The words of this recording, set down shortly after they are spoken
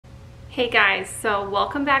Hey guys, so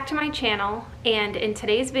welcome back to my channel, and in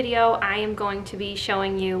today's video I am going to be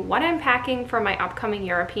showing you what I'm packing for my upcoming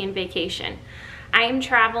European vacation. I am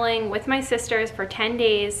traveling with my sisters for 10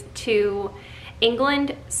 days to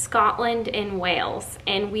England, Scotland, and Wales,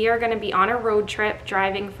 and we are going to be on a road trip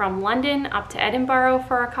driving from London up to Edinburgh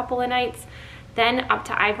for a couple of nights, then up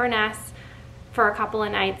to Inverness for a couple of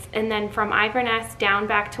nights, and then from Inverness down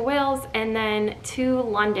back to Wales, and then to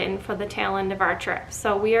London for the tail end of our trip.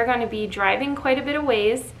 So we are going to be driving quite a bit of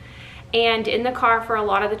ways and in the car for a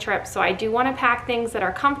lot of the trip. So I do want to pack things that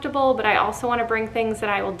are comfortable, but I also want to bring things that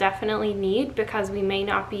I will definitely need because we may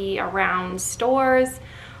not be around stores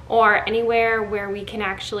or anywhere where we can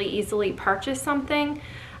actually easily purchase something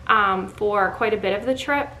for quite a bit of the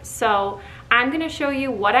trip. So I'm going to show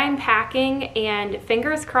you what I'm packing, and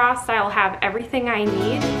fingers crossed I'll have everything I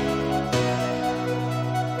need.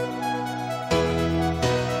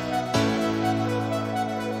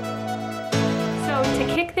 So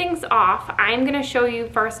to kick things off, I'm going to show you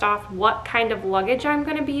first off what kind of luggage I'm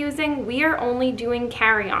going to be using. We are only doing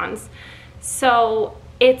carry-ons, so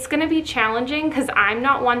it's going to be challenging because I'm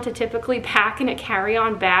not one to typically pack in a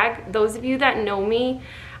carry-on bag. Those of you that know me,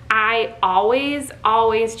 I always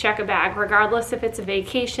check a bag, regardless if it's a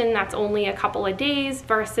vacation that's only a couple of days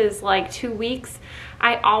versus like 2 weeks.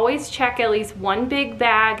 I always check at least one big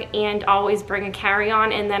bag and always bring a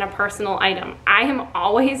carry-on and then a personal item. I am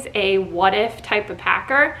always a what-if type of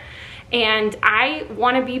packer, and I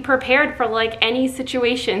want to be prepared for like any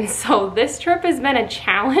situation. So this trip has been a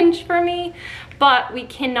challenge for me, but we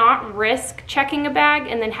cannot risk checking a bag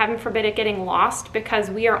and then heaven forbid it getting lost, because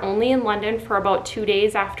we are only in London for about 2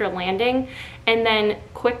 days after landing and then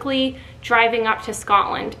quickly driving up to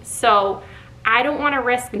Scotland. So I don't want to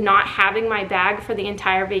risk not having my bag for the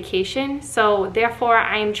entire vacation. So therefore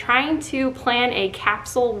I'm trying to plan a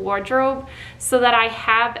capsule wardrobe so that I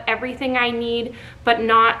have everything I need, but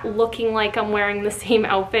not looking like I'm wearing the same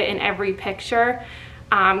outfit in every picture,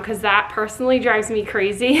 because that personally drives me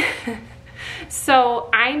crazy. So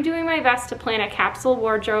I'm doing my best to plan a capsule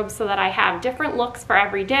wardrobe so that I have different looks for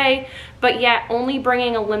every day, but yet only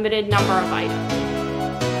bringing a limited number of items.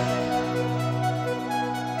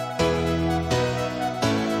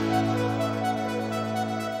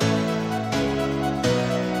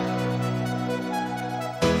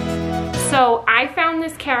 So I found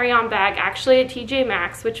this carry-on bag actually at TJ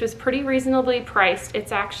Maxx, which was pretty reasonably priced.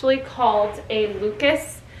 It's actually called a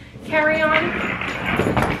Lucas carry-on.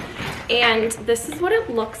 And this is what it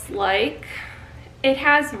looks like. It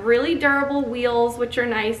has really durable wheels, which are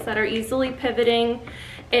nice, that are easily pivoting.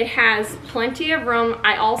 It has plenty of room.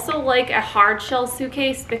 I also like a hard shell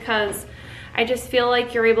suitcase because I just feel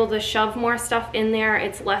like you're able to shove more stuff in there.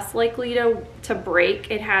 It's less likely to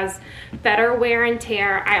break. It has better wear and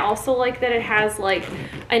tear. I also like that it has like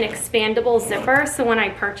an expandable zipper, so when I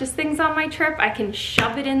purchase things on my trip, I can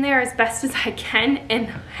shove it in there as best as I can and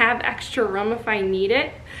have extra room if I need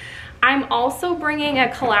it. I'm also bringing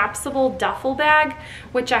a collapsible duffel bag,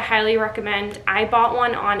 which I highly recommend. I bought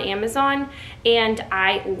one on Amazon and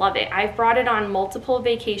I love it. I've brought it on multiple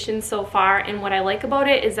vacations so far, and what I like about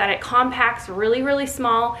it is that it compacts really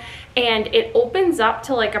small and it opens up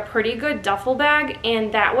to like a pretty good duffel bag,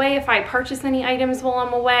 and that way if I purchase any items while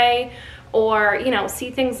I'm away or, you know, see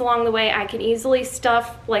things along the way, I can easily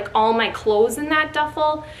stuff like all my clothes in that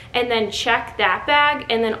duffel and then check that bag,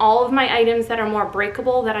 and then all of my items that are more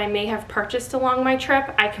breakable that I may have purchased along my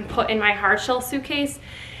trip, I can put in my hard shell suitcase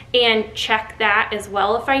and check that as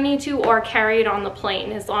well if I need to, or carry it on the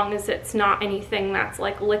plane, as long as it's not anything that's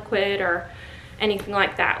like liquid or anything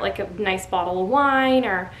like that, like a nice bottle of wine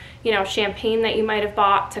or, you know, champagne that you might have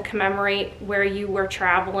bought to commemorate where you were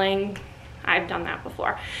traveling. I've done that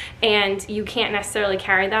before, and you can't necessarily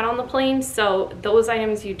carry that on the plane, so those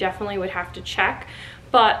items you definitely would have to check.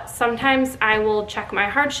 But sometimes I will check my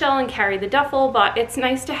hard shell and carry the duffel, but it's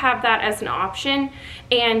nice to have that as an option,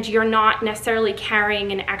 and you're not necessarily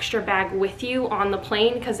carrying an extra bag with you on the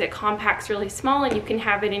plane because it compacts really small and you can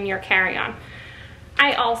have it in your carry-on.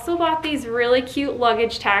 I also bought these really cute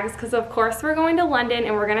luggage tags because of course we're going to London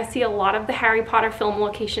and we're going to see a lot of the Harry Potter film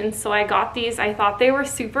locations, so I got these. I thought they were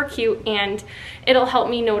super cute and it'll help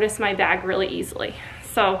me notice my bag really easily.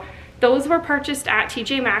 So those were purchased at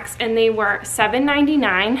TJ Maxx and they were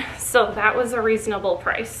 $7.99, so that was a reasonable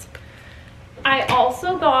price. I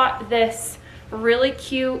also got this really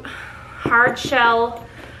cute hard shell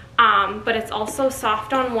but it's also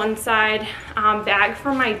soft on one side bag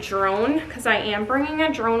for my drone, because I am bringing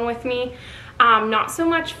a drone with me. Not so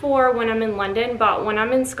much for when I'm in London, but when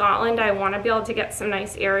I'm in Scotland I want to be able to get some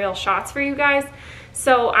nice aerial shots for you guys.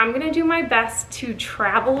 So I'm gonna do my best to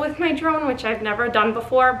travel with my drone, which I've never done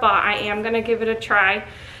before, but I am gonna give it a try.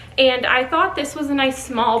 And I thought this was a nice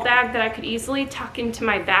small bag that I could easily tuck into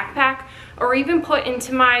my backpack or even put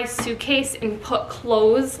into my suitcase and put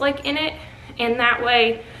clothes like in it. And that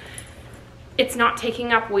way it's not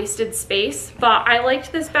taking up wasted space. But I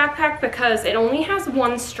liked this backpack because it only has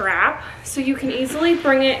one strap, so you can easily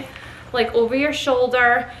bring it like over your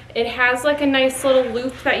shoulder. It has like a nice little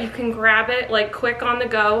loop that you can grab it like quick on the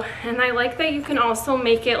go. And I like that you can also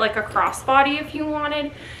make it like a crossbody if you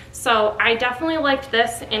wanted. So I definitely liked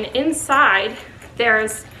this. And inside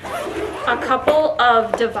there's a couple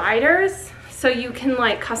of dividers, so you can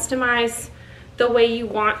like customize the way you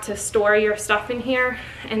want to store your stuff in here,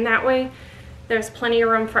 and that way there's plenty of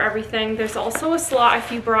room for everything. There's also a slot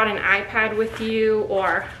if you brought an iPad with you,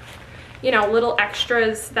 or you know, little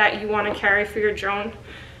extras that you want to carry for your drone,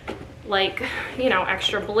 like, you know,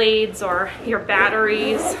 extra blades or your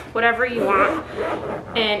batteries, whatever you want.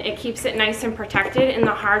 And it keeps it nice and protected, and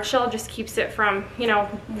the hard shell just keeps it from, you know,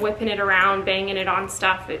 whipping it around, banging it on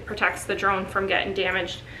stuff. It protects the drone from getting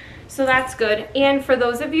damaged. So that's good. And for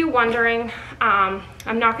those of you wondering, I'm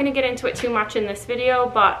not going to get into it too much in this video,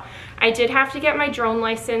 but I did have to get my drone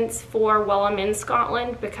license for while I'm in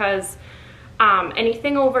Scotland, because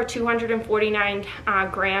anything over 249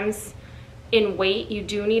 grams in weight, you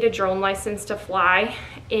do need a drone license to fly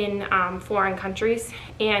in foreign countries.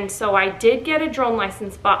 And so I did get a drone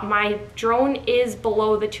license, but my drone is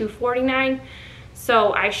below the 249,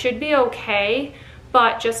 so I should be okay.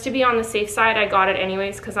 But just to be on the safe side, I got it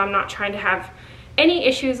anyways, because I'm not trying to have any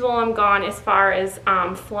issues while I'm gone as far as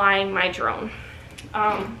flying my drone.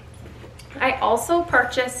 I also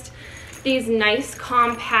purchased these nice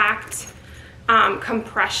compact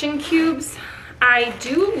compression cubes. I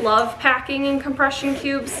do love packing in compression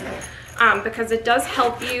cubes because it does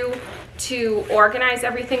help you to organize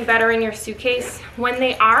everything better in your suitcase. When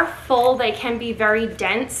they are full, they can be very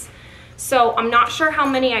dense. So I'm not sure how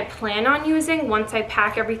many I plan on using once I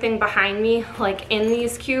pack everything behind me, like in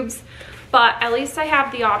these cubes, but at least I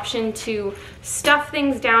have the option to stuff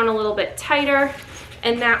things down a little bit tighter,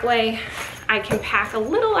 and that way I can pack a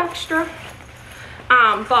little extra.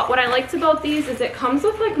 But what I liked about these is it comes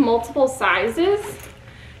with like multiple sizes,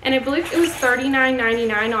 and I believe it was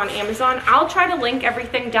 $39.99 on Amazon. I'll try to link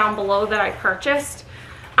everything down below that I purchased.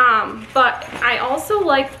 But I also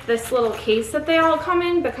like this little case that they all come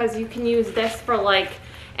in, because you can use this for like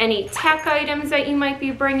any tech items that you might be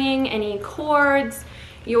bringing, any cords,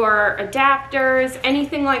 your adapters,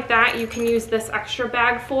 anything like that. You can use this extra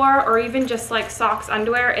bag for, or even just like socks,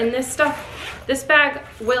 underwear. And this stuff, this bag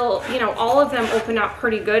will, you know, all of them open up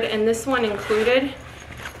pretty good, and this one included.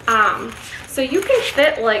 So you can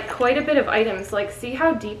fit like quite a bit of items. Like, see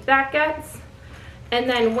how deep that gets? And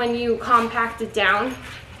then when you compact it down,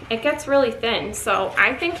 it gets really thin. So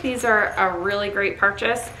I think these are a really great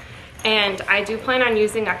purchase, and I do plan on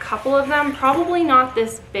using a couple of them. Probably not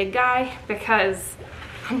this big guy, because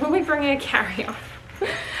I'm only bringing a carry-on. And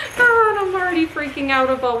I'm already freaking out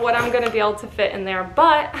about what I'm gonna be able to fit in there,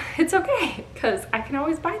 but it's okay, because I can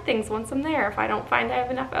always buy things once I'm there if I don't find I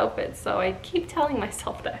have enough outfits. So I keep telling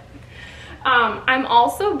myself that. I'm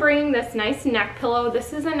also bringing this nice neck pillow.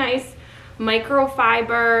 This is a nice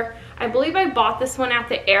microfiber. I believe I bought this one at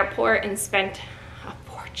the airport and spent a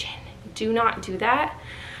fortune. Do not do that,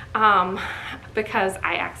 because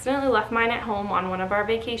I accidentally left mine at home on one of our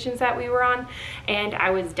vacations that we were on, and I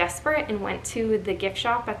was desperate and went to the gift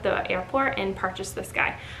shop at the airport and purchased this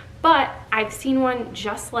guy. But I've seen one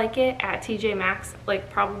just like it at TJ Maxx, like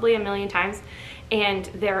probably a million times, and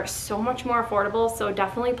they're so much more affordable. So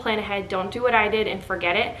definitely plan ahead. Don't do what I did and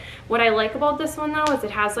forget it. What I like about this one though is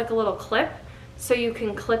it has like a little clip, so you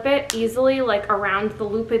can clip it easily like around the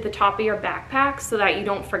loop at the top of your backpack so that you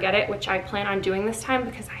don't forget it, which I plan on doing this time,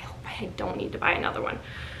 because I hope I don't need to buy another one.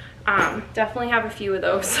 Definitely have a few of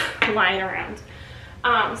those lying around.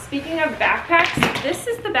 Speaking of backpacks, this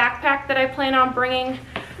is the backpack that I plan on bringing.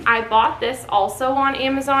 I bought this also on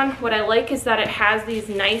Amazon. What I like is that it has these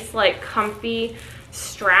nice like comfy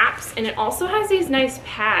straps, and it also has these nice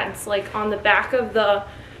pads like on the back of the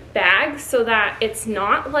bag, so that it's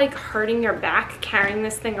not like hurting your back carrying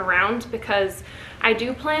this thing around, because I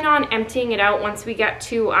do plan on emptying it out once we get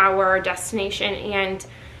to our destination, and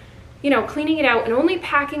you know, cleaning it out and only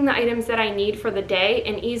packing the items that I need for the day,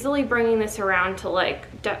 and easily bringing this around to like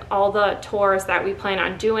all the tours that we plan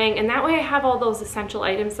on doing. And that way I have all those essential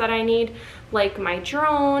items that I need, like my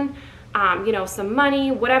drone, you know, some money,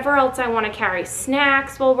 whatever else I want to carry,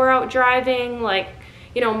 snacks while we're out driving, like,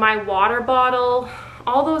 you know, my water bottle,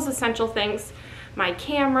 all those essential things, my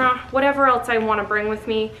camera, whatever else I want to bring with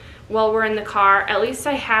me while we're in the car. At least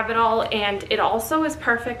I have it all, and it also is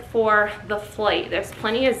perfect for the flight. There's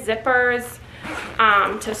plenty of zippers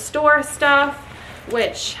to store stuff,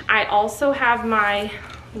 which I also have my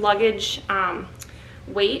luggage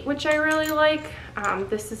weight, which I really like.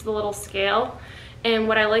 This is the little scale, and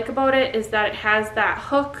what I like about it is that it has that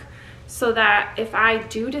hook so that if I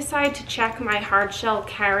do decide to check my hard shell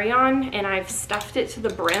carry-on and I've stuffed it to the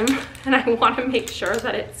brim and I want to make sure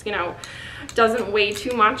that it's, you know, doesn't weigh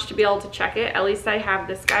too much to be able to check it, at least I have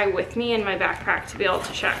this guy with me in my backpack to be able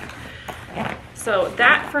to check. So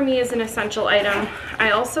that for me is an essential item.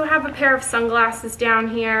 I also have a pair of sunglasses down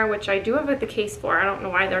here, which I do have the case for. I don't know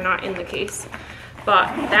why they're not in the case, but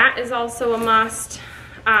that is also a must.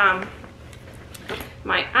 My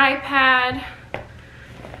iPad,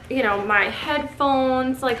 you know, my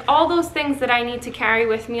headphones, like all those things that I need to carry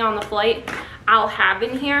with me on the flight, I'll have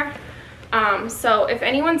in here. So if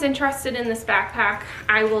anyone's interested in this backpack,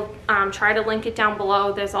 I will try to link it down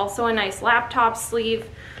below. There's also a nice laptop sleeve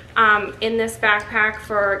in this backpack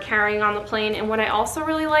for carrying on the plane. And what I also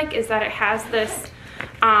really like is that it has this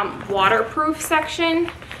waterproof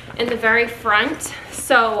section in the very front.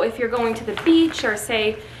 So if you're going to the beach, or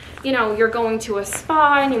say, you know, you're going to a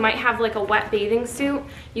spa and you might have like a wet bathing suit,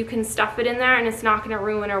 you can stuff it in there and it's not going to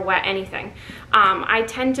ruin or wet anything. I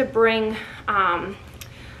tend to bring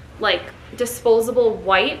like disposable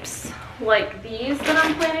wipes like these that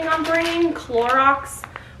I'm planning on bringing, Clorox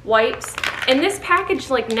wipes, and this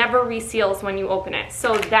package like never reseals when you open it,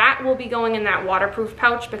 so that will be going in that waterproof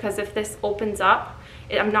pouch, because if this opens up,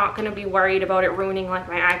 I'm not going to be worried about it ruining like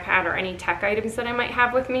my iPad or any tech items that I might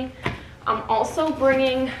have with me. I'm also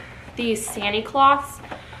bringing these Sani cloths.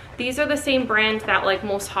 These are the same brand that like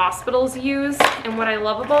most hospitals use, and what I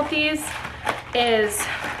love about these is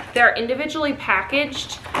they're individually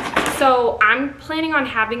packaged. So I'm planning on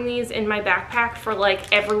having these in my backpack for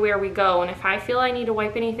like everywhere we go, and if I feel I need to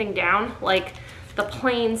wipe anything down, like the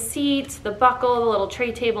plane seats, the buckle, the little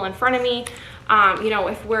tray table in front of me, you know,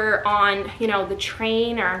 if we're on, you know, the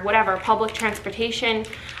train or whatever, public transportation,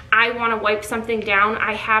 I want to wipe something down,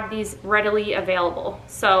 I have these readily available.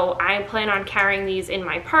 So I plan on carrying these in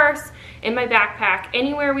my purse, in my backpack,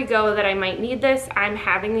 anywhere we go that I might need this, I'm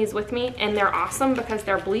having these with me, and they're awesome because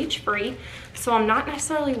they're bleach free. So I'm not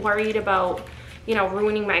necessarily worried about, you know,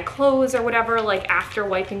 ruining my clothes or whatever, like after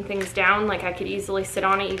wiping things down. Like I could easily sit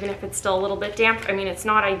on it even if it's still a little bit damp. I mean, it's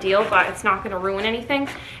not ideal, but it's not going to ruin anything.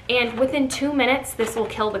 And within 2 minutes, this will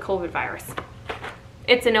kill the COVID virus.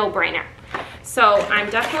 It's a no-brainer. So I'm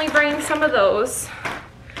definitely bringing some of those.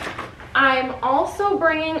 I'm also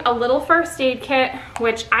bringing a little first aid kit,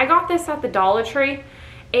 which I got this at the Dollar Tree,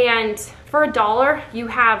 and for $1 you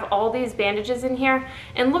have all these bandages in here,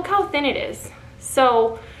 and look how thin it is.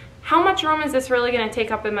 So how much room is this really going to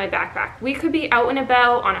take up in my backpack? We could be out and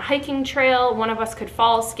about on a hiking trail, one of us could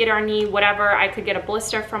fall, skid our knee, whatever, I could get a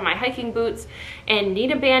blister from my hiking boots and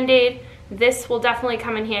need a band-aid. This will definitely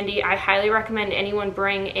come in handy. I highly recommend anyone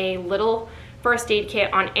bring a little first aid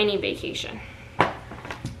kit on any vacation.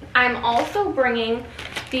 I'm also bringing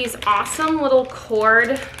these awesome little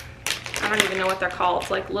cord, I don't even know what they're called,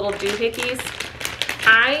 it's like little doohickeys.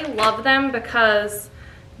 I love them because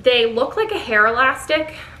they look like a hair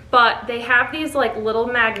elastic, but they have these like little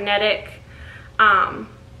magnetic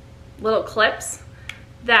little clips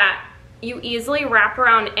that you easily wrap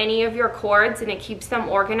around any of your cords, and it keeps them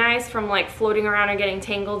organized from like floating around or getting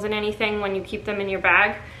tangled in anything when you keep them in your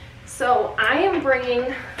bag. So I am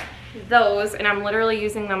bringing those, and I'm literally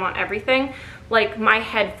using them on everything, like my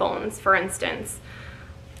headphones, for instance.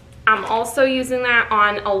 I'm also using that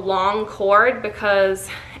on a long cord because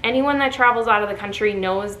anyone that travels out of the country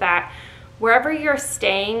knows that wherever you're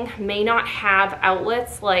staying may not have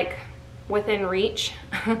outlets like within reach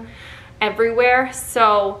everywhere.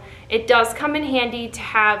 So it does come in handy to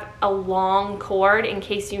have a long cord in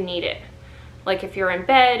case you need it. Like if you're in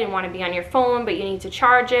bed and want to be on your phone but you need to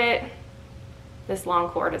charge it, this long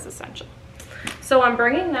cord is essential. So I'm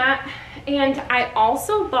bringing that, and I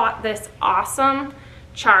also bought this awesome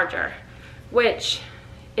charger, which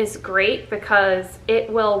is great because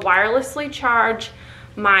it will wirelessly charge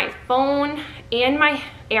my phone and my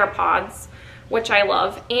AirPods, which I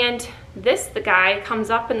love, and the guy comes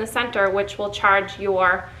up in the center, which will charge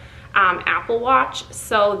your Apple Watch.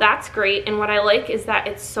 So that's great, and what I like is that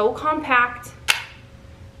it's so compact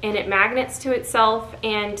and it magnets to itself,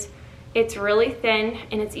 and it's really thin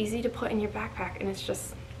and it's easy to put in your backpack, and it's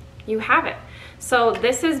just, you have it. So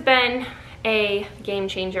this has been a game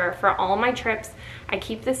changer for all my trips. I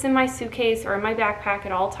keep this in my suitcase or in my backpack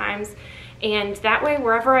at all times, and that way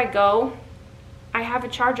wherever I go I have a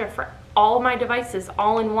charger for all my devices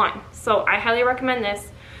all in one. So I highly recommend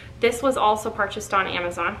this. This was also purchased on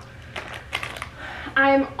Amazon.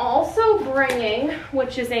 I'm also bringing,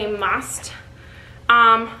 which is a must,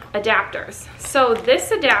 adapters. So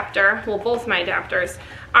this adapter, well, both my adapters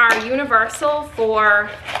are universal for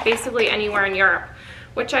basically anywhere in Europe.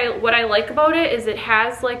 What I like about it is it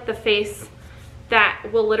has like the face that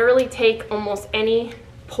will literally take almost any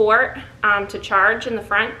port to charge in the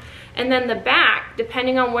front, and then the back,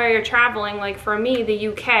 depending on where you're traveling, like for me, the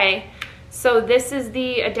UK. So this is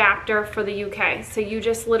the adapter for the UK. So you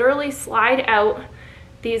just literally slide out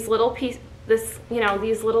these little these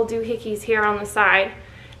little doohickeys here on the side,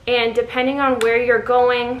 and depending on where you're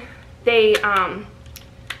going, they'll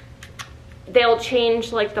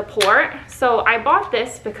change like the port. So I bought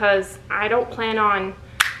this because I don't plan on,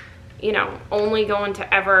 only going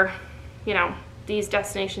to these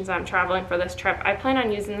destinations I'm traveling for this trip. I plan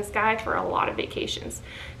on using this guy for a lot of vacations.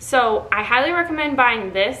 So I highly recommend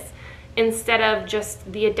buying this instead of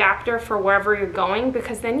just the adapter for wherever you're going,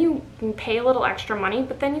 because then you can pay a little extra money,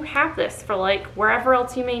 but then you have this for like wherever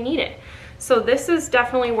else you may need it. So this is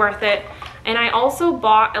definitely worth it. And I also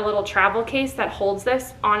bought a little travel case that holds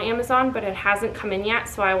this on Amazon, but it hasn't come in yet,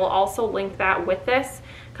 so I will also link that with this,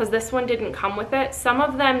 because this one didn't come with it. Some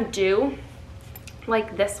of them do,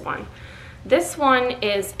 like this one. This one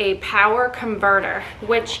is a power converter,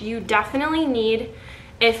 which you definitely need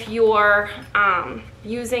if you're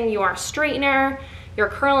using your straightener, your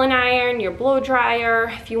curling iron, your blow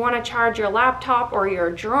dryer, if you want to charge your laptop or your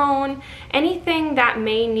drone, anything that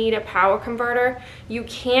may need a power converter, you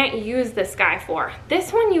can't use this guy for.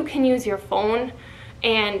 This one you can use your phone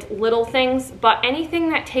and little things, but anything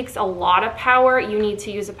that takes a lot of power, you need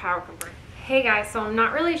to use a power converter. Hey guys, so I'm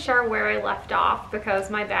not really sure where I left off because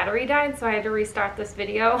my battery died, so I had to restart this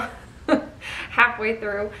video halfway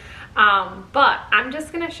through. But I'm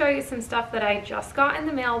just gonna show you some stuff that I just got in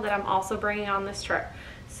the mail that I'm also bringing on this trip.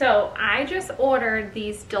 So I just ordered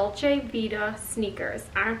these Dolce Vita sneakers.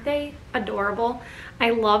 Aren't they adorable? I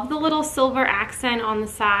love the little silver accent on the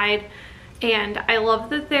side, and I love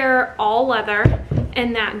that they're all leather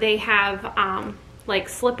and that they have like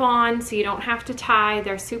slip-on, so you don't have to tie.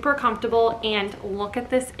 They're super comfortable, and look at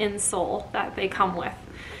this insole that they come with.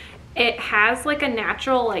 It has like a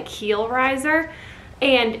natural like heel riser,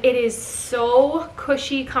 and it is so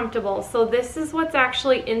cushy comfortable. So this is what's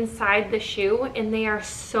actually inside the shoe, and they are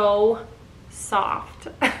so soft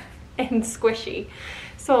and squishy.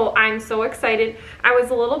 So I'm so excited. I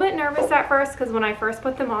was a little bit nervous at first because when I first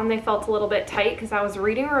put them on, they felt a little bit tight, because I was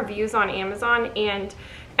reading reviews on Amazon and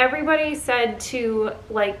everybody said to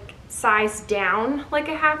like size down like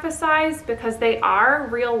a half a size, because they are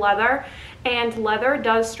real leather, and leather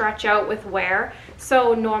does stretch out with wear.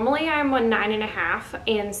 So normally I'm a 9.5,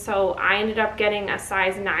 and so I ended up getting a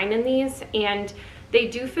size 9 in these, and they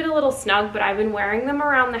do fit a little snug, but I've been wearing them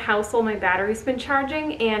around the house while my battery's been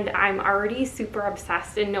charging, and I'm already super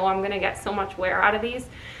obsessed and know I'm gonna get so much wear out of these.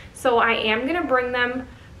 So I am gonna bring them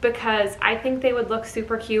because I think they would look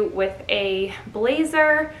super cute with a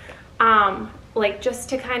blazer, like just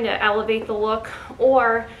to kind of elevate the look,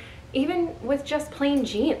 or even with just plain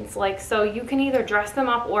jeans. Like, so you can either dress them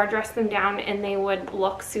up or dress them down, and they would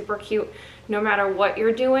look super cute no matter what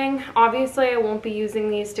you're doing. Obviously I won't be using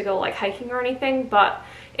these to go like hiking or anything, but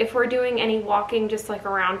if we're doing any walking just like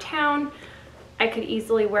around town, I could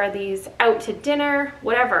easily wear these out to dinner,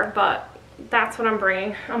 whatever. But that's what I'm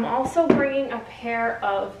bringing. I'm also bringing a pair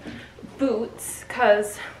of boots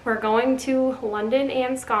because we're going to London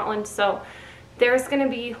and Scotland, so there's going to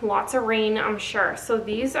be lots of rain, I'm sure. So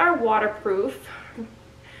these are waterproof,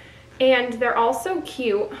 and they're also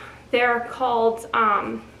cute. They're called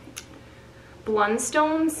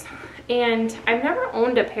Blundstones, and I've never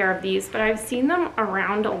owned a pair of these, but I've seen them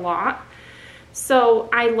around a lot. So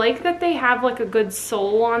I like that they have like a good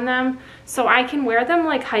sole on them, so I can wear them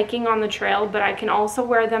like hiking on the trail, but I can also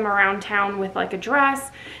wear them around town with like a dress,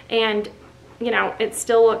 and it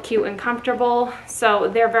still look cute and comfortable. So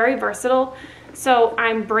they're very versatile. So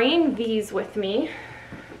I'm bringing these with me.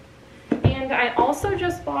 And I also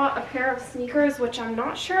just bought a pair of sneakers, which I'm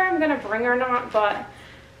not sure I'm gonna bring or not, but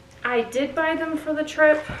I did buy them for the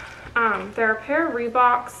trip. They're a pair of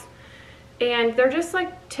Reeboks, and they're just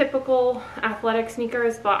like typical athletic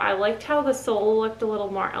sneakers, but I liked how the sole looked a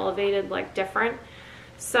little more elevated, like different.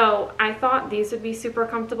 So I thought these would be super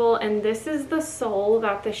comfortable, and this is the sole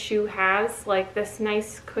that the shoe has, like this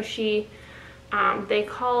nice cushy, they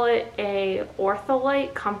call it a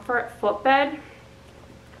Ortholite comfort footbed.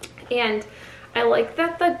 And I like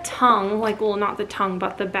that the tongue, like, well, not the tongue,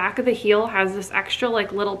 but the back of the heel has this extra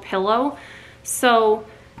like little pillow. So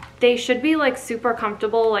They should be like super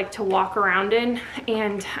comfortable like to walk around in,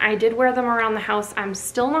 and I did wear them around the house. I'm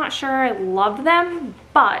still not sure I love them,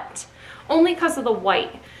 but only because of the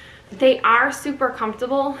white. They are super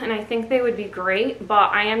comfortable and I think they would be great,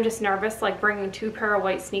 but I am just nervous like bringing 2 pair of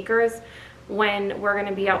white sneakers when we're going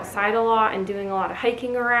to be outside a lot and doing a lot of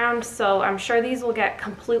hiking around. So I'm sure these will get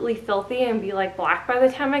completely filthy and be like black by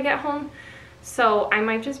the time I get home. So I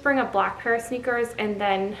might just bring a black pair of sneakers and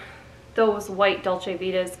then those white Dolce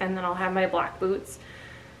Vitas, and then I'll have my black boots.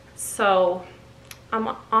 So I'm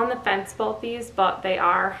on the fence about these, but they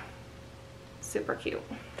are super cute.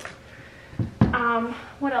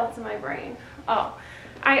 What else am I bringing? Oh,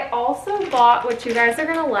 I also bought, which you guys are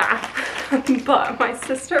gonna laugh, but my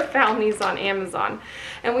sister found these on Amazon,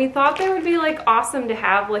 and we thought they would be like awesome to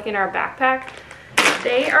have like in our backpack.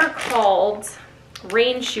 They are called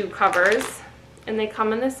rain shoe covers, and they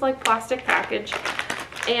come in this like plastic package.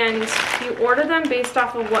 And you order them based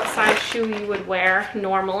off of what size shoe you would wear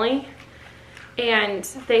normally. And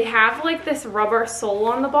they have like this rubber sole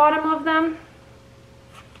on the bottom of them.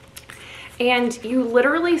 And you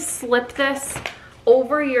literally slip this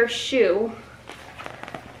over your shoe.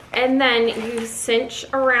 And then you cinch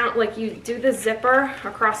around, like you do the zipper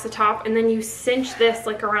across the top. And then you cinch this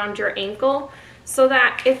like around your ankle. So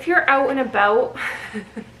that if you're out and about,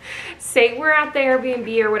 say we're at the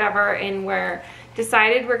Airbnb or whatever, and we're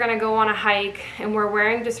decided we're gonna go on a hike and we're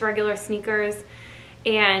wearing just regular sneakers,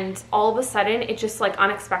 and all of a sudden it just like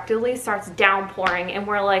unexpectedly starts downpouring and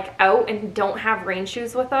we're like out and don't have rain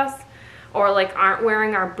shoes with us, or like aren't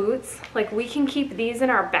wearing our boots, like we can keep these in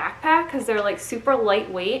our backpack because they're like super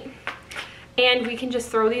lightweight, and we can just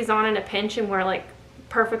throw these on in a pinch and we're like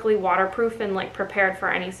perfectly waterproof and like prepared for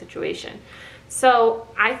any situation. So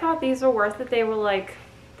I thought these were worth it. They were like,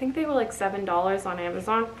 I think they were like $7 on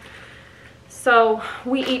Amazon. So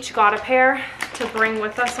we each got a pair to bring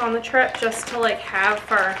with us on the trip, just to like have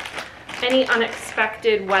for any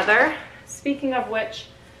unexpected weather. Speaking of which,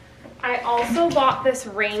 I also bought this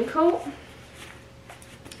raincoat,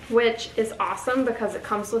 which is awesome because it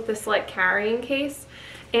comes with this like carrying case,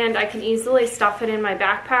 and I can easily stuff it in my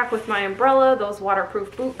backpack with my umbrella, those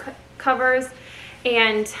waterproof boot covers,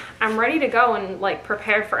 and I'm ready to go and like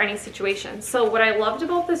prepared for any situation. So what I loved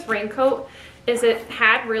about this raincoat is it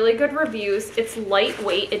had really good reviews. It's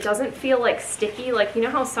lightweight. It doesn't feel like sticky. Like, you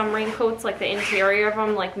know how some raincoats, like the interior of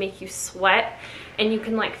them, like make you sweat and you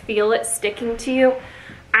can like feel it sticking to you.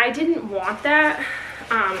 I didn't want that.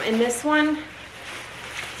 And this one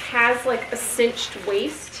has like a cinched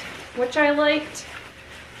waist, which I liked.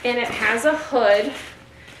 And it has a hood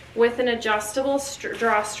with an adjustable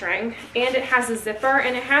drawstring, and it has a zipper,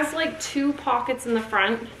 and it has like 2 pockets in the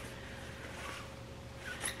front.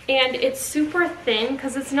 And it's super thin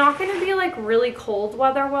because it's not going to be like really cold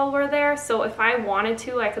weather while we're there. So if I wanted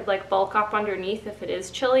to, I could like bulk up underneath if it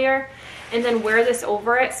is chillier, and then wear this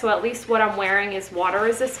over it. So at least what I'm wearing is water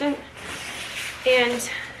resistant. And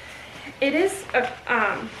it is a,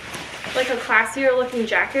 like a classier looking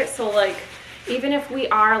jacket. So like even if we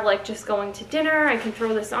are like just going to dinner, I can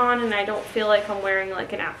throw this on and I don't feel like I'm wearing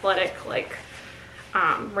like an athletic like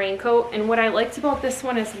raincoat. And what I liked about this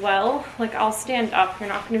one as well, like I'll stand up, you're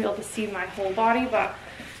not going to be able to see my whole body, but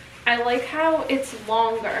I like how it's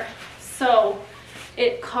longer, so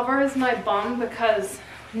it covers my bum, because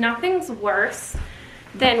nothing's worse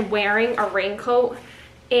than wearing a raincoat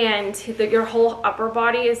and your whole upper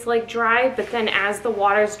body is like dry, but then as the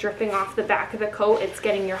water's dripping off the back of the coat, it's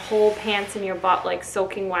getting your whole pants and your butt like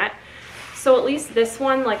soaking wet. So at least this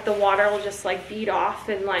one, like the water will just like bead off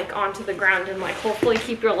and like onto the ground and like hopefully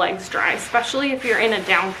keep your legs dry, especially if you're in a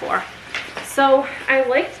downpour. So I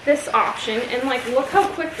liked this option, and like look how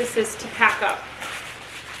quick this is to pack up.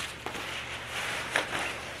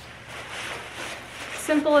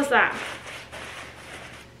 Simple as that.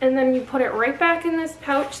 And then you put it right back in this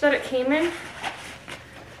pouch that it came in.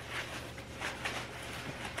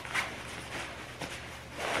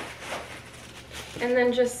 And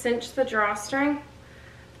then just cinch the drawstring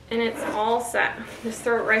and it's all set. Just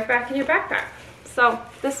throw it right back in your backpack. So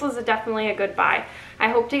this was definitely a good buy. I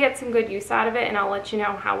hope to get some good use out of it, and I'll let you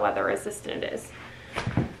know how weather resistant it is.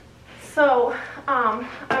 So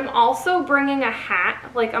I'm also bringing a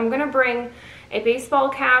hat. Like I'm gonna bring a baseball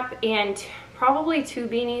cap and probably 2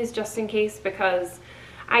 beanies just in case, because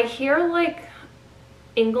I hear like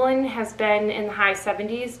England has been in the high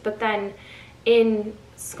 70s, but then in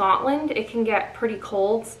Scotland it can get pretty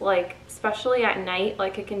cold, like especially at night,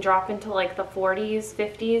 like it can drop into like the 40s,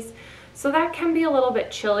 50s, so that can be a little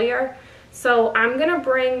bit chillier. So I'm gonna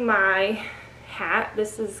bring my hat.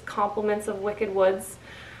 This is Compliments of Wicked Woods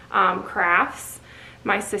Crafts,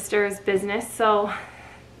 my sister's business. So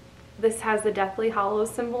This has the Deathly Hallows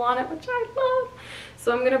symbol on it, which I love.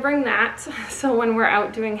 So I'm gonna bring that. So when we're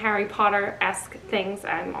out doing Harry Potter-esque things,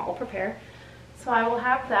 I'm all prepared. So I will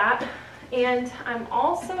have that. And I'm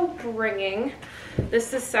also bringing,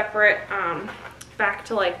 this is separate, back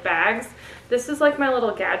to like bags. This is like my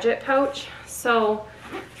little gadget pouch. So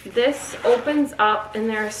this opens up and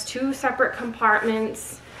there's 2 separate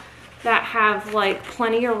compartments that have like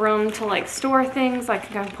plenty of room to like store things. Like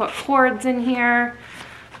I can put cords in here.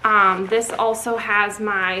 This also has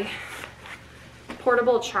my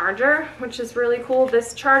portable charger, which is really cool.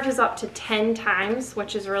 This charges up to 10 times,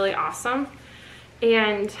 which is really awesome.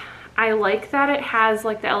 And I like that it has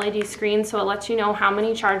like the LED screen, so it lets you know how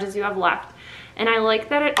many charges you have left. And I like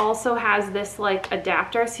that it also has this like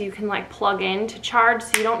adapter so you can like plug in to charge,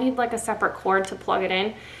 so you don't need like a separate cord to plug it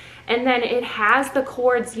in. And then it has the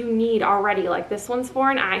cords you need already. Like this one's for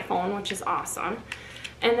an iPhone, which is awesome.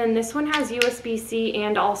 And then this one has USB-C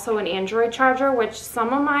and also an Android charger, which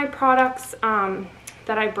some of my products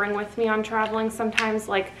that I bring with me on traveling sometimes,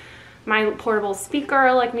 like my portable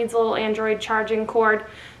speaker like needs a little Android charging cord.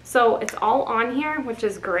 So it's all on here, which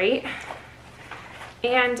is great.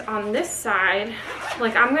 And on this side,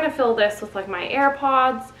 like I'm gonna fill this with like my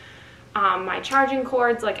AirPods, my charging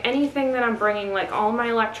cords, like anything that I'm bringing, like all my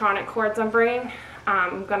electronic cords I'm bringing,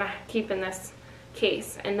 I'm gonna keep in this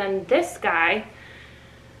case. And then this guy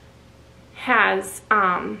has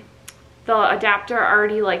the adapter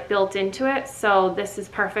already like built into it, so this is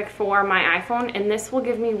perfect for my iPhone, and this will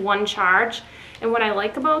give me 1 charge. And what I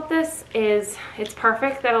like about this is it's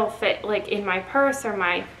perfect that it'll fit like in my purse or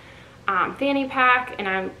my fanny pack, and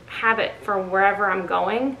I have it for wherever I'm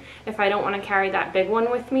going if I don't want to carry that big one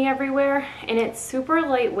with me everywhere. And it's super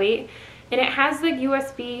lightweight, and it has the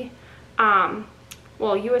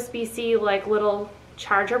USB-C like little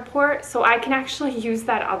charger port, so I can actually use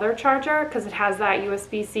that other charger because it has that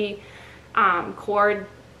USB-C cord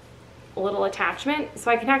little attachment, so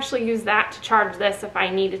I can actually use that to charge this if I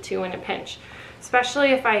needed to in a pinch,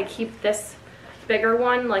 especially if I keep this bigger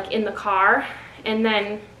one like in the car, and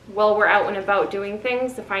then while we're out and about doing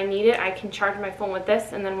things, if I need it, I can charge my phone with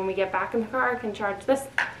this, and then when we get back in the car I can charge this.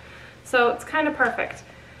 So it's kind of perfect.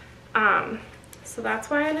 So that's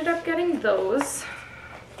why I ended up getting those.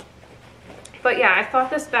 But yeah, I thought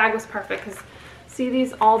this bag was perfect because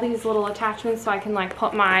see all these little attachments, so I can like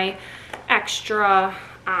put my extra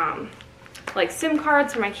like SIM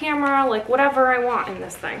cards for my camera, like whatever I want in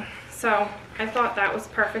this thing. So I thought that was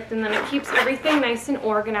perfect, and then it keeps everything nice and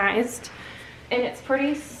organized, and it's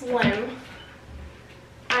pretty slim.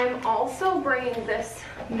 I'm also bringing this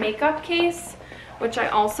makeup case, which I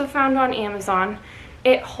also found on Amazon.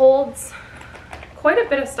 It holds quite a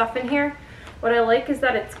bit of stuff in here. What I like is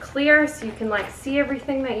that it's clear, so you can like see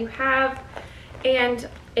everything that you have, and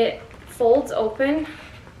it folds open,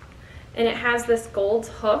 and it has this gold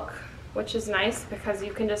hook, which is nice because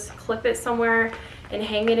you can just clip it somewhere and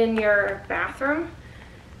hang it in your bathroom,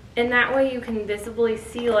 and that way you can visibly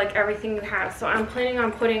see like everything you have. So I'm planning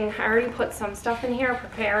on I already put some stuff in here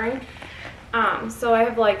preparing. So I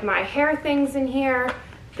have like my hair things in here.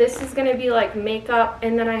 This is gonna be like makeup,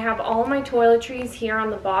 and then I have all my toiletries here on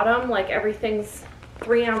the bottom, like everything's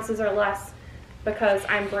 3 ounces or less because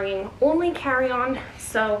I'm bringing only carry-on.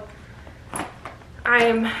 So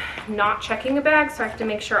I'm not checking a bag, so I have to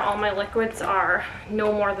make sure all my liquids are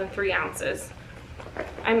no more than 3 ounces.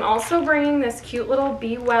 I'm also bringing this cute little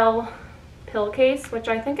Be Well pill case, which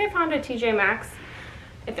I think I found at TJ Maxx.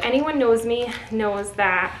 If anyone knows me, knows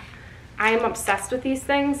that I am obsessed with these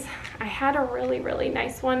things. I had a really, really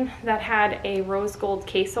nice one that had a rose gold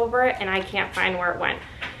case over it, and I can't find where it went.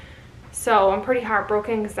 So I'm pretty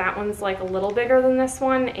heartbroken because that one's like a little bigger than this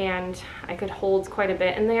one, and I could hold quite a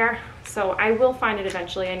bit in there. So I will find it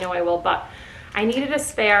eventually, I know I will, but I needed a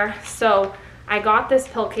spare, so I got this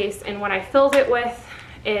pill case, and what I filled it with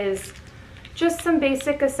is just some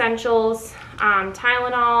basic essentials,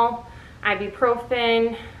 Tylenol,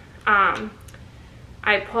 ibuprofen,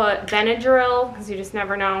 I put Benadryl because you just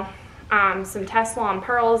never know, some Tessalon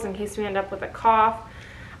pearls in case we end up with a cough,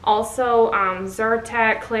 also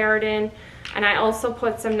Zyrtec, Claritin, and I also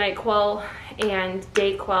put some NyQuil and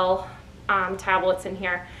DayQuil tablets in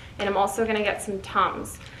here, and I'm also going to get some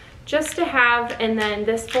Tums just to have. And then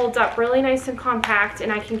this folds up really nice and compact,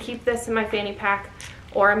 and I can keep this in my fanny pack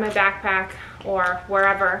or in my backpack or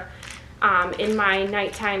wherever, in my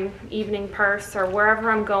nighttime evening purse or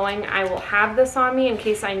wherever I'm going. I will have this on me in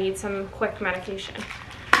case I need some quick medication.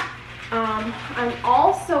 I'm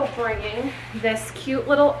also bringing this cute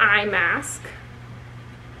little eye mask.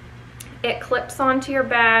 It clips onto your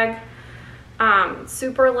bag,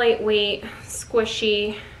 super lightweight,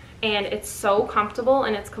 squishy, and it's so comfortable,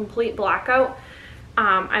 and it's complete blackout.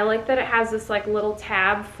 I like that it has this like little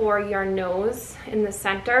tab for your nose in the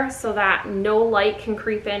center so that no light can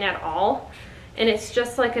creep in at all. And it's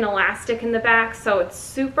just like an elastic in the back, so it's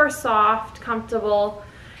super soft, comfortable,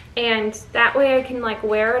 and that way I can like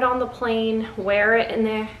wear it on the plane, wear it in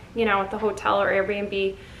the, you know, at the hotel or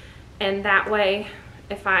Airbnb, and that way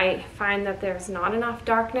if I find that there's not enough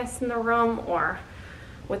darkness in the room, or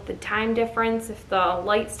with the time difference, if the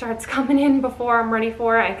light starts coming in before I'm ready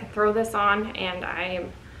for it, I can throw this on and I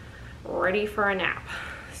am ready for a nap.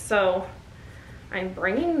 So I'm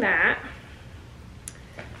bringing that.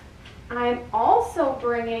 I'm also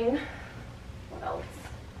bringing, what else?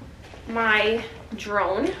 My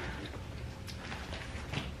drone,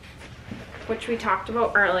 which we talked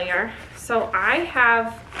about earlier. So I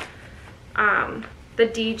have the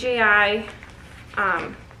DJI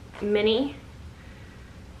Mini,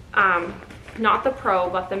 not the Pro,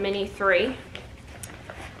 but the Mini 3.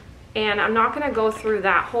 And I'm not going to go through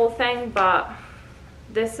that whole thing, but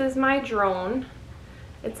this is my drone.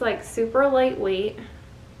 It's like super lightweight,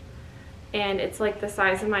 and it's like the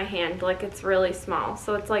size of my hand, like it's really small.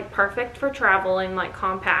 So it's like perfect for traveling, like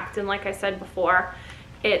compact. And like I said before,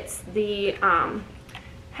 it's the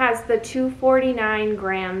has the 249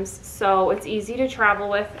 grams, so it's easy to travel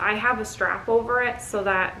with. I have a strap over it so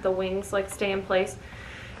that the wings like stay in place.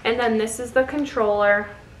 And then this is the controller.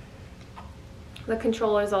 The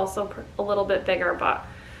controller is also a little bit bigger, but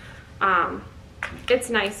it's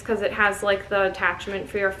nice because it has like the attachment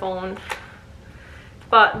for your phone.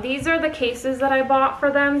 But these are the cases that I bought for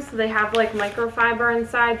them. So they have like microfiber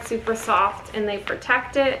inside, super soft, and they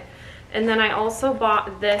protect it. And then I also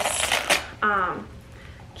bought this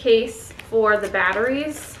case for the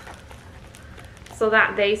batteries so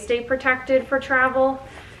that they stay protected for travel.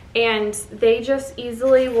 And they just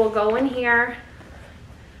easily will go in here,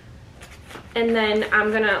 and then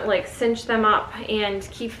I'm gonna like cinch them up and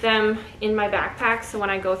keep them in my backpack, so when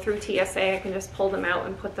I go through TSA I can just pull them out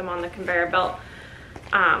and put them on the conveyor belt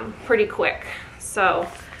pretty quick. So,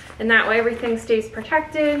 and that way everything stays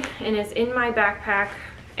protected and is in my backpack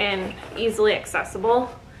and easily accessible.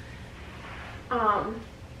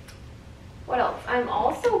 What else? I'm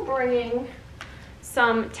also bringing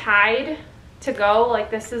some Tide to go.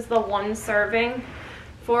 Like this is the 1 serving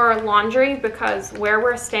for laundry, because where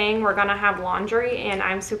we're staying we're gonna have laundry, and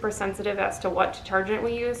I'm super sensitive as to what detergent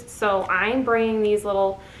we use. So I'm bringing these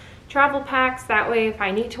little travel packs, that way if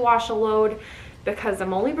I need to wash a load, because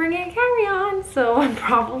I'm only bringing a carry-on, so I'm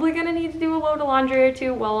probably gonna need to do a load of laundry or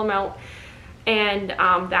 2 while I'm out, and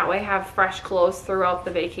that way have fresh clothes throughout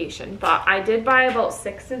the vacation. But I did buy about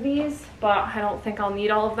 6 of these, but I don't think I'll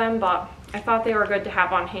need all of them, but I thought they were good to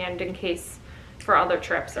have on hand in case for other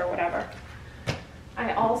trips or whatever.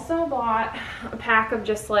 I also bought a pack of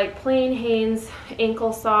just like plain Hanes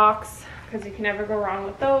ankle socks, because you can never go wrong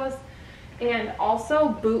with those. And also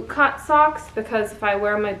boot cut socks, because if I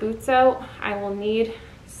wear my boots out, I will need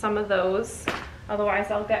some of those. Otherwise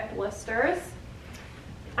I'll get blisters.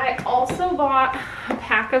 I also bought a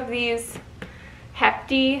pack of these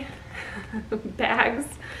hefty bags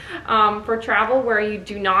for travel, where you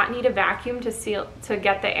do not need a vacuum to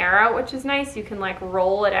get the air out, which is nice. You can like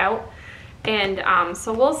roll it out. And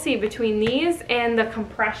so we'll see, between these and the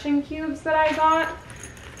compression cubes that I got,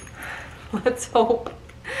 let's hope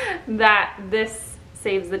that this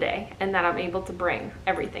saves the day and that I'm able to bring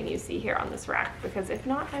everything you see here on this rack, because if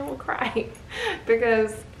not I will cry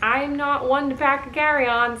because I'm not one to pack a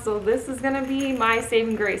carry-on, so this is gonna be my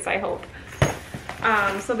saving grace, I hope.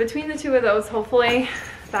 So between the 2 of those, hopefully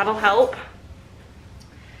that'll help.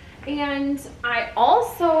 And I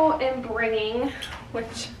also am bringing,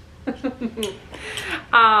 which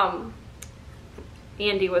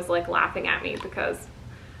Andy was like laughing at me because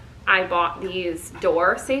I bought these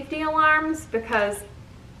door safety alarms, because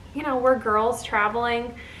you know, we're girls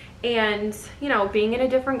traveling, and you know, being in a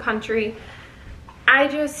different country, I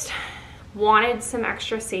just wanted some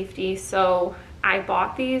extra safety. So I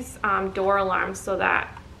bought these door alarms so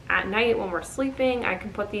that at night when we're sleeping I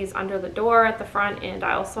can put these under the door at the front, and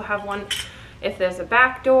I also have one if there's a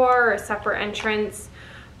back door or a separate entrance.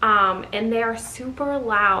 And they are super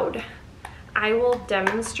loud. I will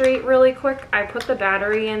demonstrate really quick. I put the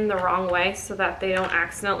battery in the wrong way so that they don't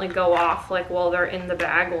accidentally go off like while they're in the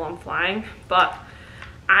bag while I'm flying, but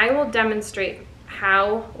I will demonstrate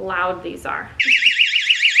how loud these are.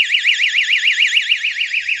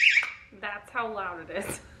 That's how loud it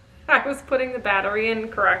is. I was putting the battery in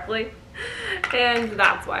correctly, and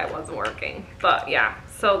that's why it wasn't working. But yeah,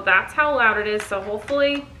 so that's how loud it is. So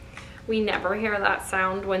hopefully we never hear that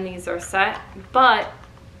sound when these are set, but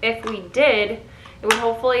if we did It would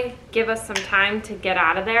hopefully give us some time to get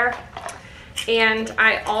out of there. And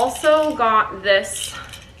I also got this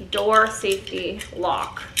door safety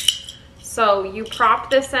lock. So you prop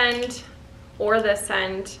this end or this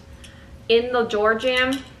end in the door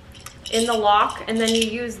jamb, in the lock, and then you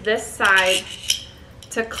use this side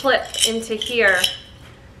to clip into here.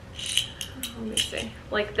 Let me see,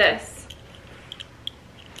 like this.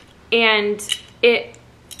 And it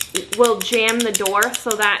will jam the door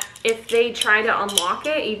so that if they try to unlock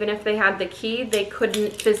it, even if they had the key, they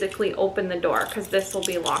couldn't physically open the door because this will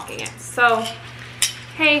be locking it. So,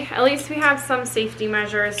 hey, at least we have some safety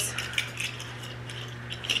measures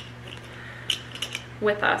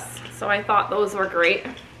with us. So I thought those were great.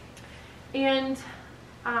 And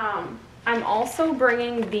I'm also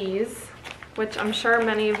bringing these, which I'm sure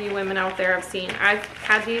many of you women out there have seen. I've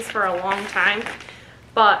had these for a long time,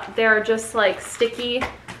 but they're just like sticky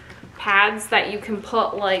pads that you can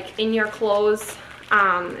put like in your clothes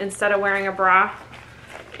instead of wearing a bra,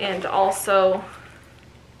 and also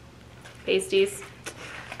pasties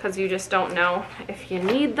because you just don't know if you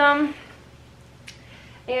need them.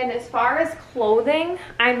 And as far as clothing,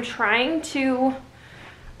 I'm trying to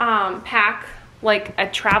pack like a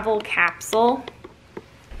travel capsule.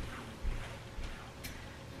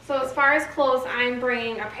 So as far as clothes, I'm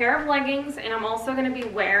bringing a pair of leggings, and I'm also going to be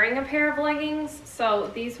wearing a pair of leggings.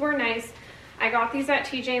 So these were nice. I got these at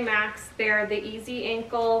TJ Maxx. They're the Easy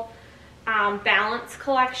Ankle Balance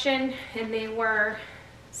collection, and they were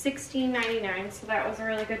 $16.99, so that was a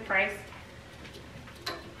really good price.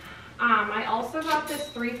 I also got this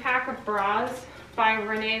 3-pack of bras by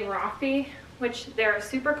Renee Roffey, which they're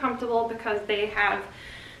super comfortable because they have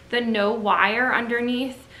the no wire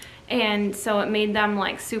underneath. And so it made them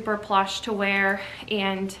like super plush to wear,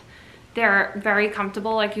 and they're very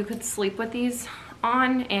comfortable. Like you could sleep with these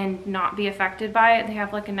on and not be affected by it. They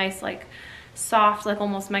have like a nice like soft, like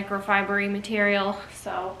almost microfibery material.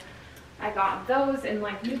 So I got those in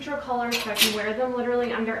like neutral colors so I can wear them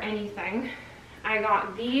literally under anything. I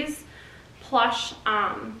got these plush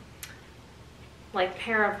like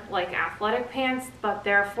pair of like athletic pants, but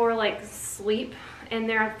they're for like sleep, and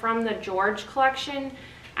they're from the George collection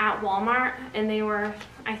at Walmart, and they were,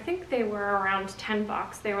 I think they were around 10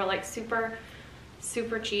 bucks. They were like super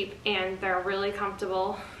cheap, and they're really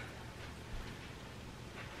comfortable.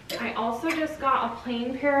 I also just got a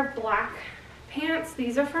plain pair of black pants.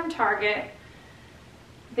 These are from Target.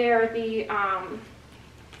 They're the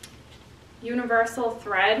Universal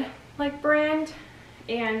Thread like brand,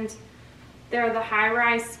 and they're the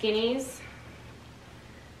high-rise skinnies.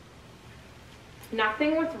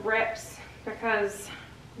 Nothing with rips, because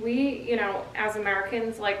we, you know, as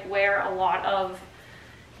Americans, like wear a lot of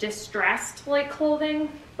distressed like clothing,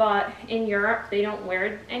 but in Europe they don't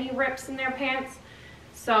wear any rips in their pants.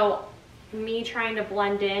 So me trying to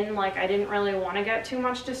blend in, like I didn't really want to get too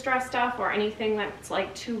much distressed stuff or anything that's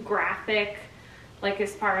like too graphic, like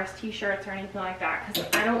as far as t-shirts or anything like that, because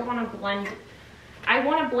I don't want to blend. I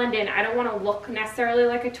want to blend in. I don't want to look necessarily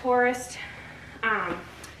like a tourist.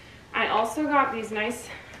 I also got these nice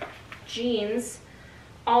jeans,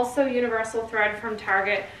 also Universal Thread from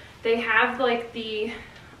Target. They have like the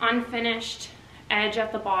unfinished edge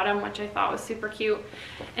at the bottom, which I thought was super cute.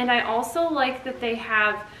 And I also like that they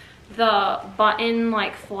have the button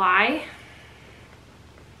like fly,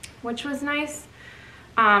 which was nice.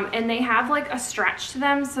 And they have like a stretch to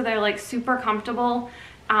them, so they're like super comfortable.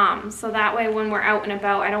 So that way when we're out and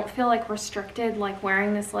about, I don't feel like restricted like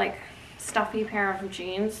wearing this like stuffy pair of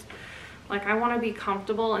jeans. Like I want to be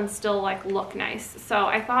comfortable and still like look nice. So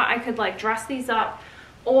I thought I could like dress these up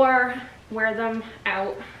or wear them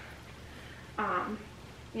out,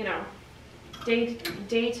 you know, day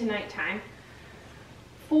to night time.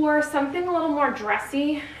 For something a little more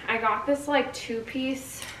dressy, I got this like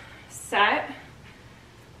 2-piece set,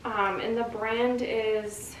 and the brand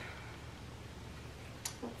is,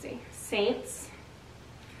 let's see, Saints.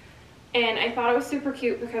 And I thought it was super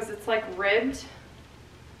cute because it's like ribbed.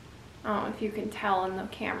 I don't know if you can tell in the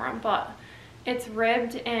camera, but it's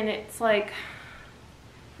ribbed, and it's like,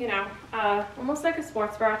 you know, almost like a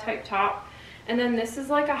sports bra type top. And then this is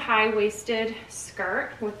like a high-waisted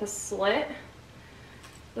skirt with a slit.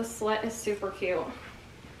 The slit is super cute.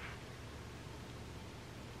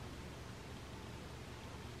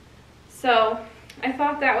 So I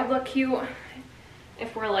thought that would look cute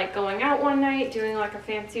if we're like going out one night, doing like a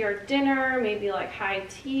fancier dinner, maybe like high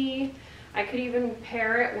tea. I could even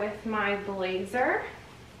pair it with my blazer.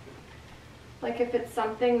 Like if it's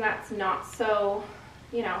something that's not so,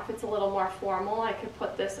 you know, if it's a little more formal, I could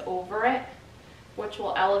put this over it, which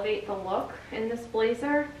will elevate the look. And this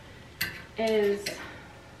blazer is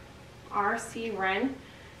RC Ren,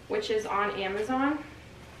 which is on Amazon,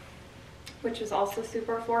 which is also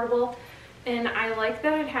super affordable. And I like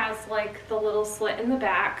that it has like the little slit in the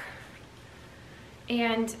back,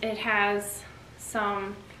 and it has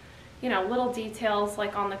some, you know, little details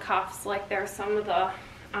like on the cuffs, like there's some of the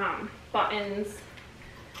buttons,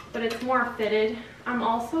 but it's more fitted. I'm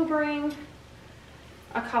also bringing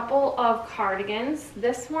a couple of cardigans.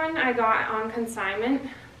 This one I got on consignment.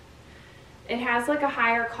 It has like a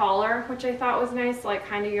higher collar, which I thought was nice, like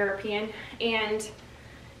kind of European, and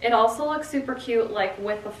it also looks super cute like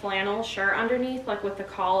with the flannel shirt underneath, like with the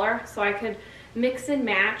collar, so I could mix and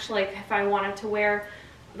match, like if I wanted to wear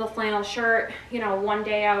the flannel shirt, you know, one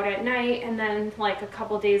day out at night, and then like a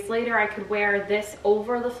couple days later I could wear this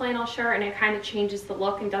over the flannel shirt, and it kind of changes the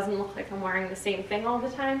look and doesn't look like I'm wearing the same thing all the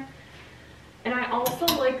time. And I also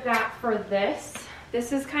like that for this.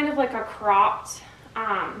 This is kind of like a cropped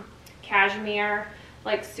cashmere,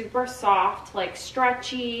 like super soft, like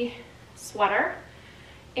stretchy sweater.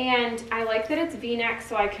 And I like that it's V-neck,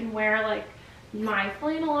 so I can wear like my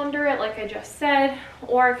flannel under it, like I just said,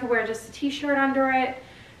 or I could wear just a t-shirt under it,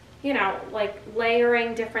 you know, like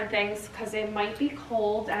layering different things because it might be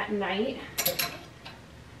cold at night.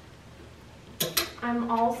 I'm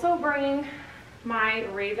also bringing my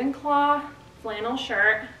Ravenclaw flannel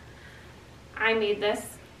shirt. I made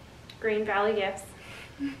this, Green Valley Gifts.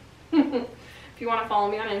 If you want to follow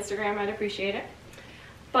me on Instagram, I'd appreciate it.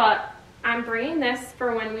 But I'm bringing this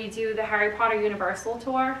for when we do the Harry Potter Universal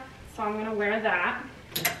tour, so I'm going to wear that.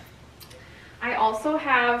 I also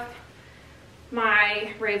have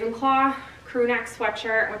my Ravenclaw crew neck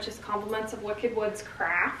sweatshirt, which is Compliments of Wicked Woods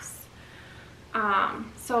Crafts.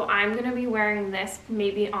 So I'm going to be wearing this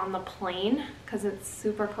maybe on the plane because it's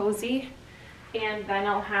super cozy, and then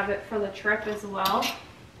I'll have it for the trip as well.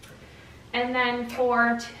 And then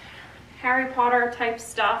for Harry Potter type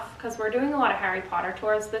stuff, because we're doing a lot of Harry Potter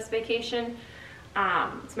tours this vacation.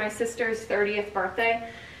 It's my sister's 30th birthday,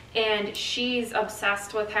 and she's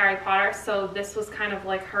obsessed with Harry Potter, so this was kind of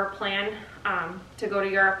like her plan to go to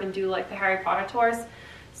Europe and do like the Harry Potter tours.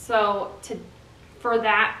 So for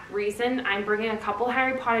that reason, I'm bringing a couple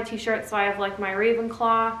Harry Potter t-shirts. So I have like my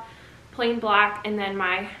Ravenclaw plain black, and then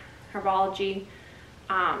my Herbology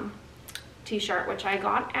t-shirt, which I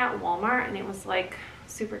got at Walmart, and it was like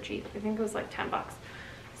super cheap. I think it was like 10 bucks.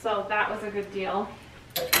 So that was a good deal.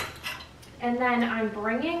 And then I'm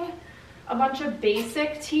bringing a bunch of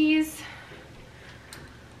basic tees.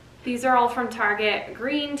 These are all from Target.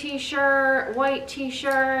 Green t-shirt, white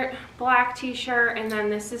t-shirt, black t-shirt, and then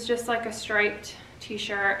this is just like a striped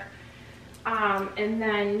t-shirt. And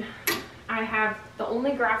then I have the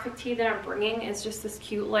only graphic tee that I'm bringing is just this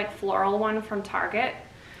cute like floral one from Target.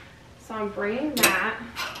 So I'm bringing that.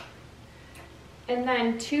 And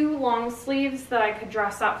then 2 long sleeves that I could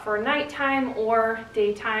dress up for nighttime or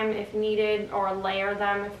daytime if needed, or layer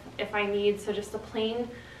them if I need. So just a plain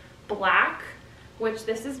black, which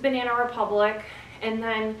this is Banana Republic. And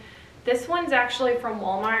then this one's actually from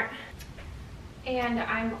Walmart. And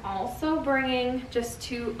I'm also bringing just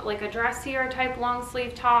 2, like a dressier type long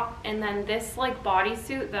sleeve top, and then this like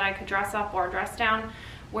bodysuit that I could dress up or dress down,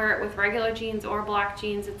 wear it with regular jeans or black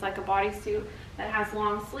jeans. It's like a bodysuit that has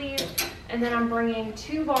long sleeves. And then I'm bringing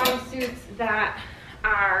 2 bodysuits that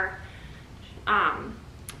are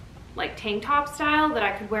like tank top style that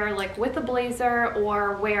I could wear like with a blazer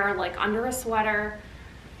or wear like under a sweater.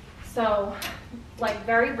 So like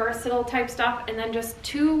very versatile type stuff. And then just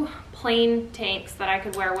 2 plain tanks that I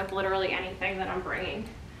could wear with literally anything that I'm bringing.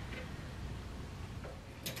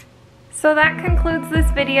 So that concludes this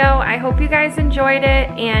video. I hope you guys enjoyed it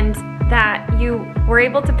and that you were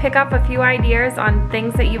able to pick up a few ideas on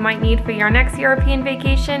things that you might need for your next European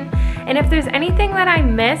vacation. And if there's anything that I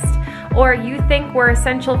missed or you think were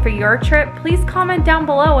essential for your trip, please comment down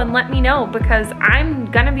below and let me know, because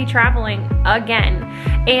I'm gonna be traveling again.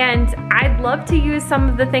 And I'd love to use some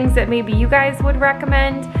of the things that maybe you guys would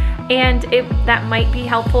recommend, and that might be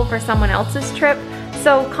helpful for someone else's trip.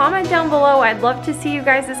 So comment down below. I'd love to see you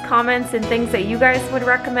guys' comments and things that you guys would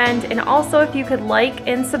recommend. And also, if you could like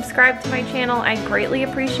and subscribe to my channel, I'd greatly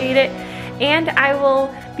appreciate it. And I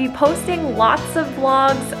will be posting lots of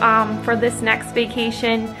vlogs for this next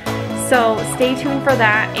vacation. So stay tuned for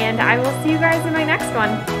that, and I will see you guys in my next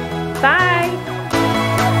one. Bye!